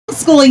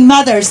homeschooling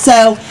mother,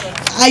 so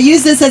I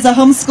use this as a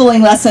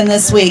homeschooling lesson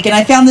this week, and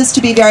I found this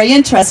to be very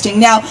interesting.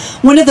 Now,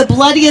 one of the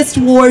bloodiest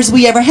wars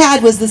we ever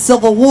had was the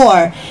Civil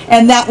War,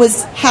 and that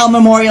was how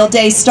Memorial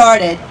Day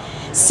started.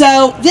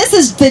 So this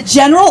is the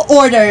General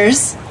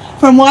Orders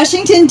from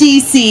Washington,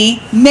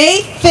 D.C.,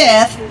 May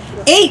 5th,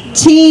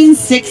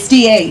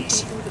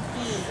 1868.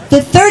 The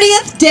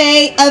 30th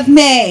day of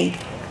May,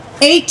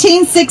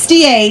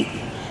 1868,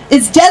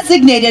 is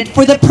designated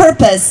for the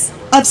purpose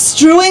of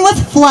strewing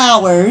with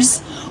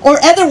flowers or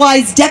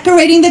otherwise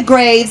decorating the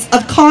graves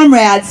of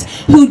comrades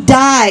who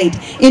died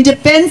in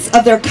defense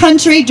of their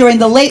country during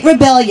the late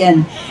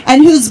rebellion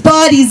and whose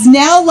bodies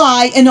now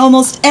lie in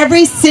almost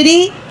every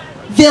city,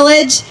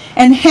 village,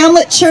 and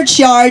hamlet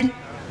churchyard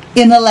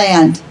in the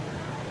land.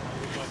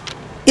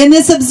 In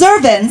this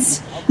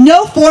observance,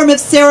 no form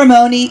of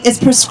ceremony is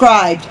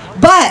prescribed,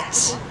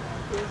 but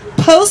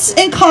posts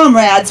and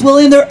comrades will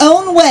in their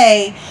own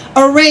way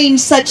arrange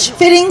such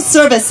fitting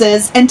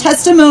services and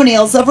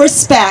testimonials of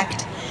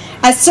respect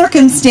as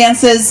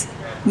circumstances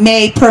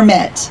may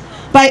permit,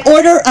 by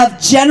order of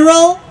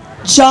General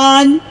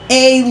John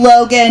A.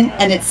 Logan,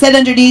 and it said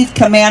underneath,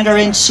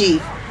 Commander-in-Chief.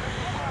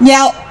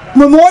 Now,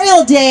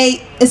 Memorial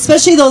Day,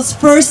 especially those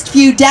first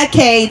few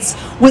decades,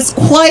 was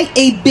quite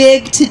a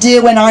big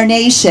to-do in our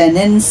nation,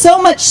 and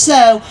so much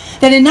so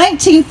that in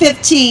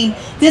 1915,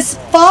 this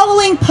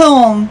following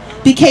poem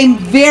became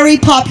very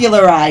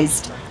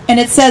popularized. And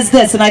it says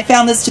this, and I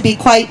found this to be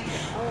quite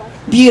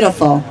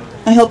beautiful.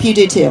 I hope you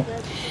do too.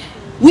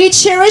 We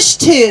cherish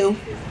too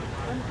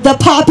the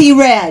poppy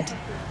red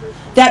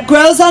that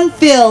grows on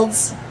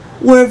fields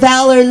where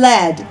valor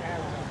led.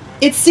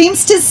 It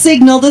seems to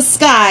signal the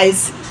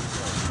skies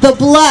the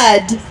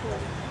blood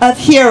of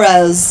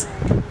heroes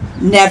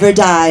never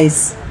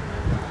dies.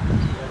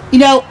 You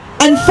know,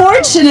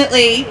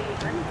 unfortunately,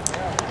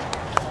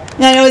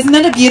 I know, isn't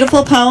that a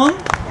beautiful poem?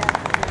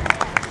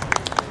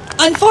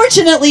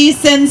 Unfortunately,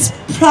 since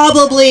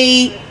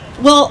probably,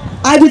 well,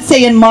 I would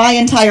say in my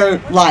entire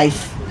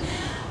life,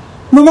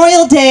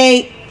 Memorial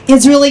Day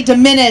is really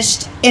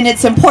diminished in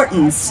its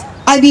importance.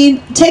 I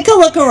mean, take a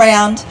look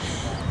around.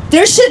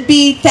 There should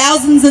be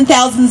thousands and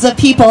thousands of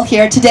people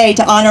here today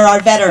to honor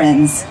our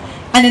veterans,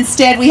 and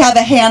instead we have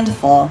a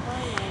handful.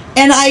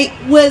 And I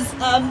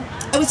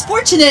was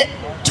fortunate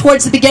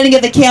towards the beginning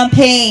of the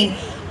campaign.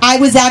 I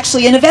was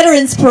actually in a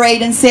veterans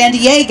parade in San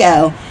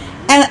Diego,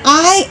 and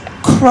I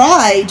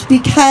cried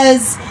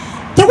because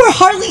there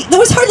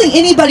was hardly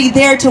anybody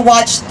there to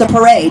watch the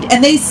parade.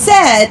 And they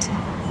said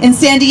in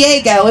San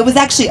Diego, it was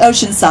actually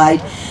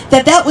Oceanside,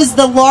 that was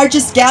the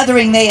largest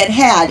gathering they had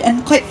had,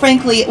 and quite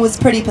frankly, it was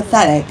pretty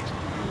pathetic.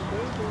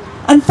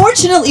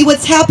 Unfortunately,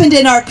 what's happened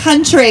in our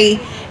country,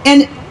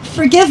 and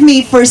forgive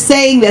me for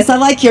saying this, I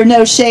like your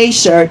no shade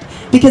shirt,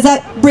 because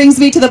that brings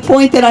me to the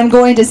point that I'm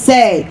going to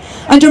say.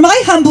 Under my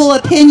humble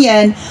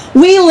opinion,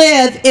 we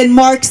live in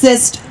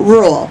Marxist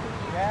rule.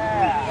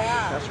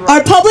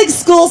 Our public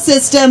school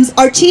systems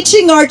are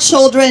teaching our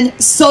children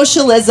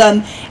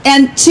socialism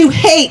and to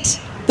hate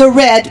the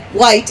red,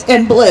 white,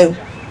 and blue.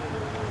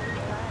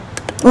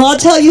 Well, I'll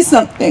tell you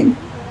something.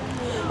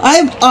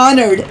 I'm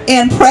honored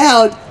and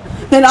proud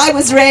that I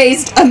was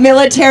raised a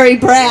military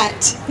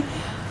brat,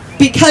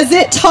 because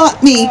it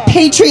taught me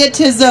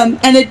patriotism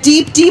and a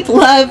deep, deep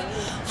love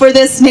for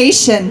this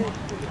nation.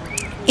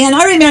 And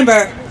I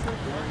remember,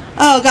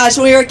 oh gosh,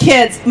 when we were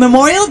kids,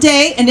 Memorial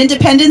Day and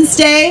Independence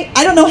Day,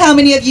 I don't know how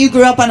many of you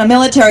grew up on a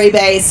military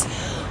base,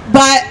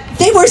 but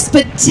they were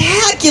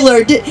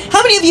spectacular.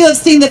 How many of you have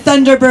seen the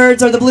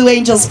Thunderbirds or the Blue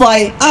Angels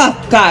fly?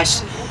 Oh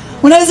gosh.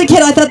 When I was a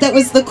kid, I thought that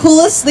was the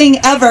coolest thing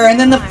ever. And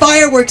then the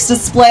fireworks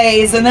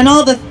displays, and then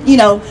all the, you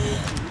know,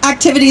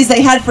 activities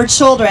they had for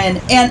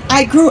children. And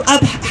I grew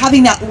up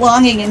having that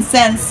longing and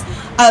sense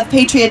of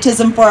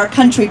patriotism for our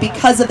country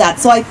because of that.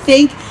 So I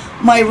thank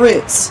my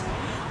roots.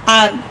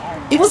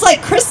 It was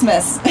like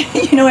Christmas,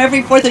 you know,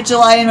 every 4th of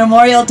July and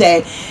Memorial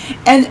Day.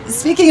 And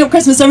speaking of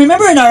Christmas, I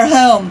remember in our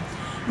home,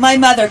 my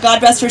mother,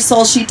 God rest her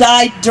soul, she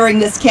died during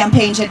this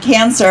campaign. She had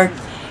cancer.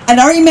 And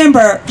I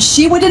remember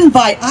she would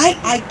invite,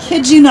 I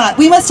kid you not,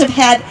 we must have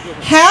had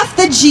half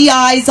the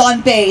GIs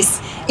on base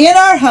in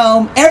our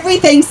home every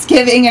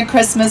Thanksgiving and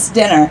Christmas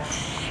dinner.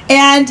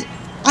 And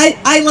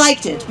I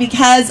liked it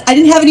because I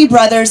didn't have any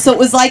brothers, so it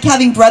was like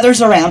having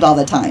brothers around all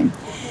the time.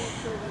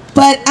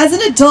 But as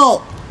an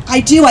adult,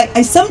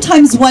 I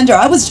sometimes wonder.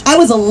 I was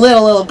a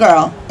little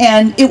girl,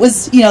 and it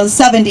was, you know, the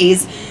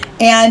 70s,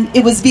 and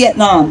it was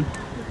Vietnam.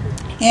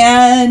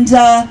 And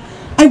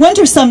I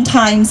wonder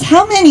sometimes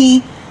how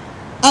many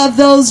of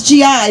those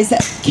GIs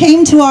that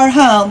came to our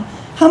home,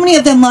 how many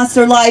of them lost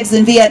their lives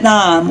in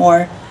Vietnam,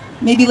 or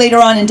maybe later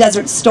on in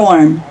Desert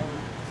Storm.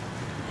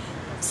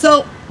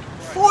 So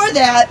for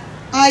that,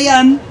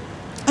 I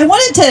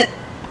wanted to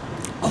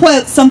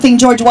quote something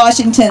George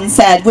Washington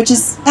said, which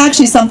is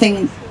actually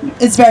something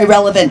that's very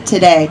relevant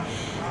today.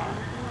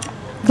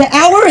 The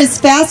hour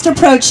is fast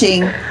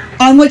approaching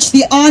on which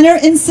the honor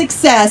and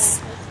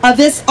success of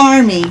this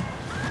army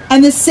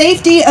and the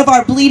safety of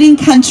our bleeding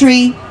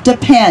country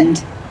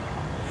depend.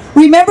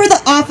 Remember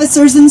the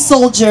officers and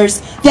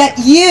soldiers that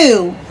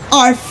you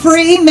are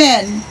free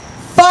men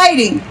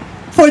fighting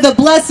for the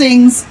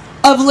blessings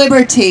of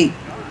liberty.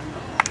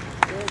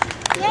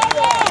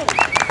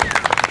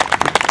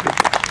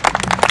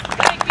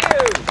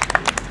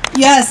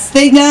 Yes,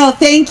 they know.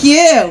 Thank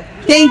you.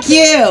 Thank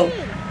you.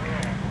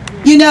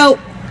 You know,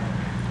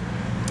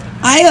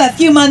 I, a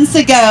few months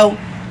ago,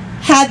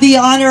 had the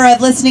honor of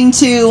listening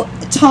to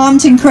Tom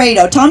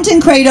Tancredo. Tom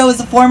Tancredo is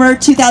a former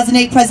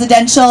 2008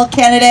 presidential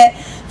candidate,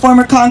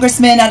 former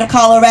congressman out of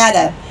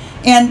Colorado.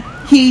 And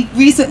he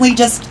recently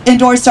just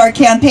endorsed our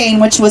campaign,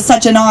 which was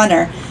such an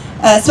honor,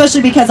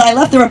 especially because I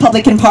left the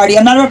Republican Party.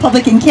 I'm not a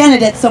Republican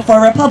candidate, so for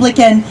a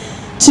Republican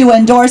to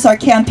endorse our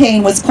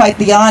campaign was quite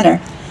the honor.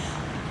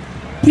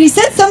 But he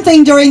said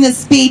something during this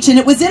speech, and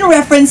it was in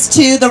reference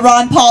to the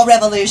Ron Paul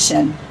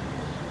Revolution.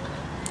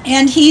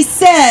 And he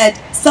said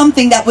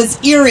something that was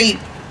eerie.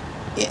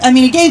 I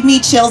mean, it gave me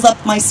chills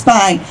up my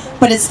spine,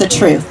 but it's the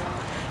truth.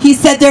 He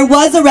said there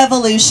was a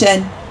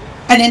revolution,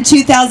 and in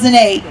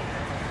 2008,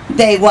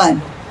 they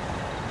won.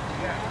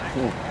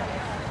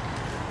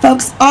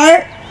 Folks,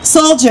 our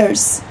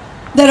soldiers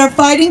that are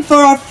fighting for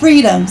our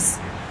freedoms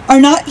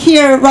are not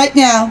here right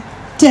now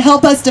to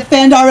help us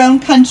defend our own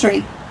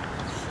country.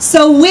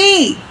 So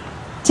we,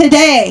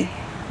 today,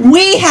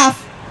 we have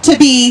to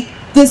be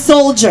the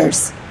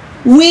soldiers.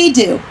 We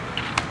do.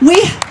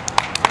 We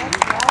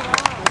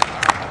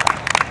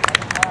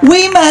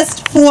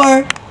must,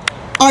 for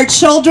our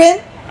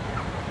children,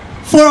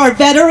 for our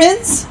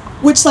veterans,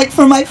 which, like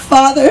for my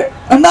father,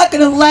 I'm not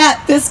going to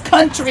let this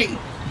country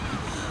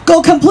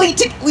go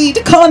completely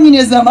to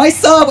communism. I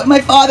saw what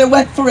my father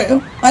went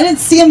through. I didn't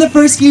see him the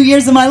first few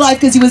years of my life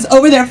because he was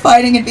over there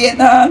fighting in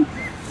Vietnam.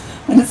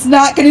 And it's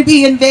not going to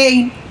be in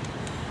vain.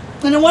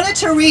 And I wanted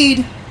to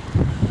read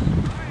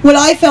what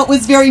I felt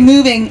was very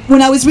moving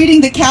when I was reading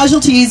the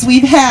casualties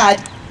we've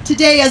had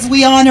today as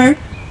we honor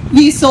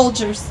these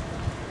soldiers.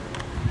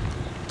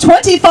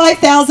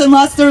 25,000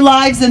 lost their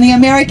lives in the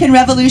American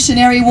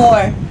Revolutionary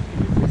War.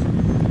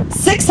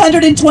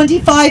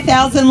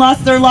 625,000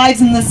 lost their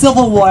lives in the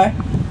Civil War.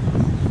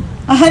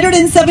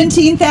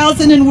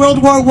 117,000 in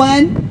World War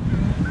I.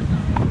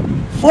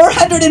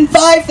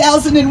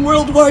 405,000 in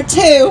World War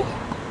II.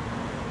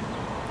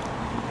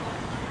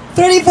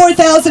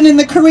 34,000 in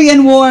the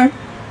Korean War,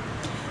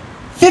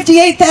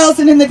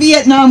 58,000 in the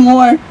Vietnam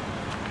War,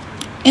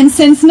 and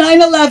since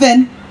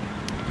 9/11,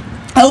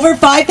 over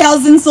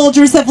 5,000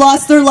 soldiers have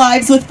lost their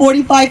lives, with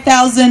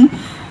 45,000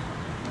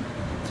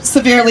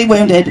 severely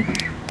wounded.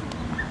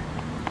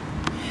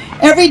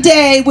 Every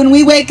day when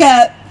we wake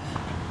up,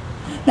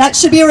 that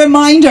should be a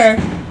reminder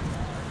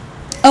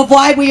of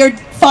why we are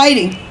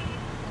fighting.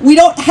 We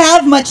don't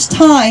have much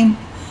time.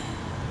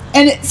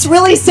 And it's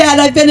really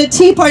sad. I've been a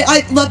Tea Party.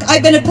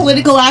 I've been a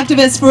political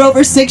activist for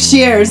over 6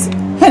 years,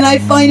 and I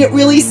find it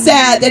really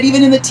sad that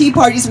even in the Tea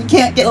Parties we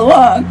can't get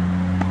along.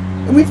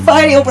 And we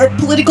fight over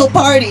political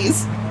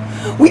parties.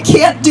 We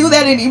can't do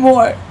that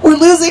anymore. We're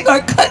losing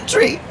our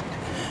country.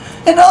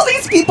 And all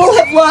these people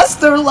have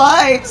lost their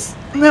lives.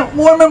 And that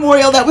war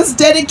memorial that was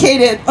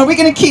dedicated, are we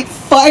going to keep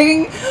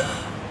fighting?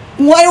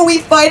 Why are we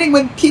fighting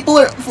when people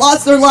have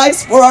lost their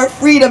lives for our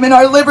freedom and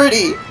our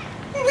liberty?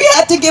 We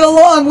have to get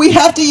along. We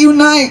have to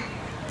unite.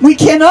 We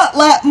cannot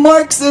let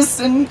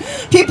Marxists and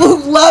people who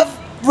love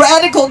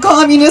radical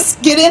communists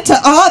get into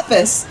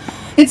office.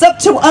 It's up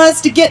to us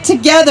to get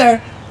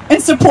together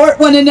and support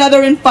one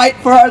another and fight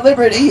for our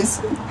liberties.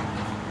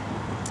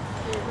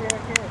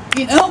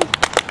 You know?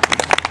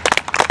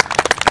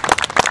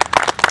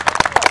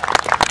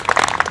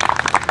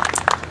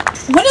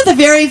 One of the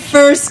very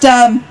first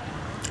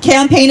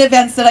campaign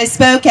events that I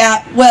spoke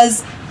at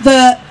was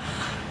the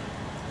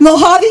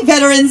Mojave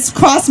Veterans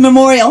Cross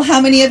Memorial. How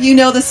many of you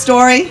know the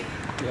story?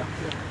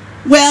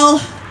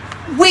 Well,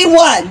 we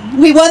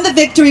won. We won the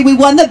victory. We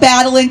won the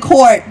battle in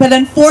court. But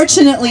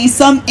unfortunately,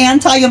 some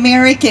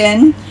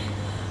anti-American,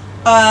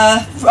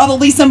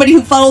 probably somebody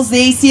who follows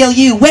the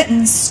ACLU, went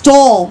and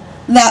stole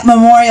that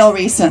memorial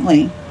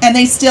recently. And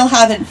they still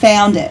haven't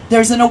found it.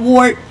 There's an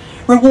reward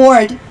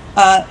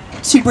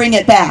to bring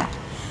it back.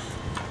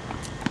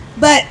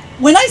 But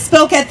when I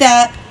spoke at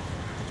that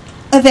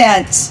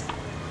event,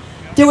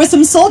 there were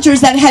some soldiers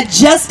that had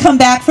just come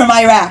back from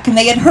Iraq, and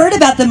they had heard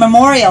about the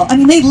memorial. I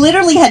mean, they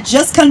literally had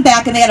just come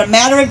back, and they had a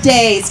matter of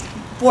days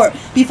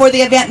before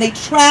the event, and they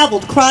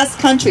traveled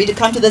cross-country to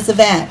come to this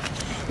event,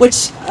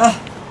 which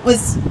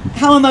was,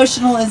 how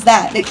emotional is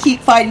that? They keep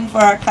fighting for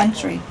our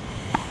country.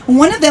 And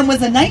one of them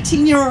was a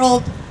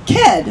 19-year-old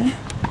kid,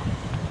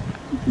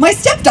 my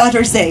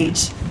stepdaughter's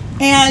age,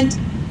 and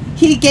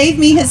he gave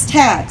me his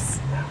tags.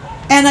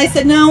 And I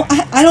said, no,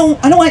 I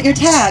don't want your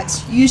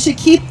tags. You should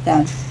keep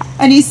them.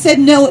 And he said,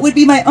 no, it would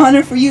be my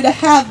honor for you to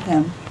have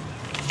them.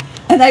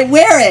 And I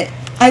wear it.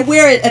 I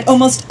wear it at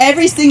almost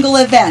every single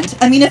event.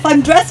 I mean, if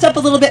I'm dressed up a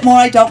little bit more,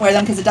 I don't wear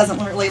them because it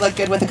doesn't really look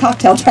good with a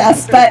cocktail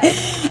dress. But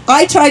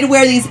I try to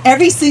wear these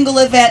every single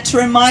event to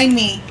remind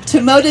me,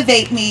 to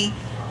motivate me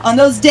on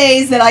those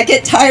days that I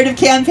get tired of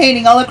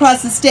campaigning all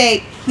across the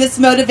state. This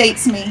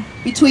motivates me.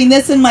 Between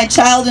this and my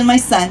child and my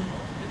son,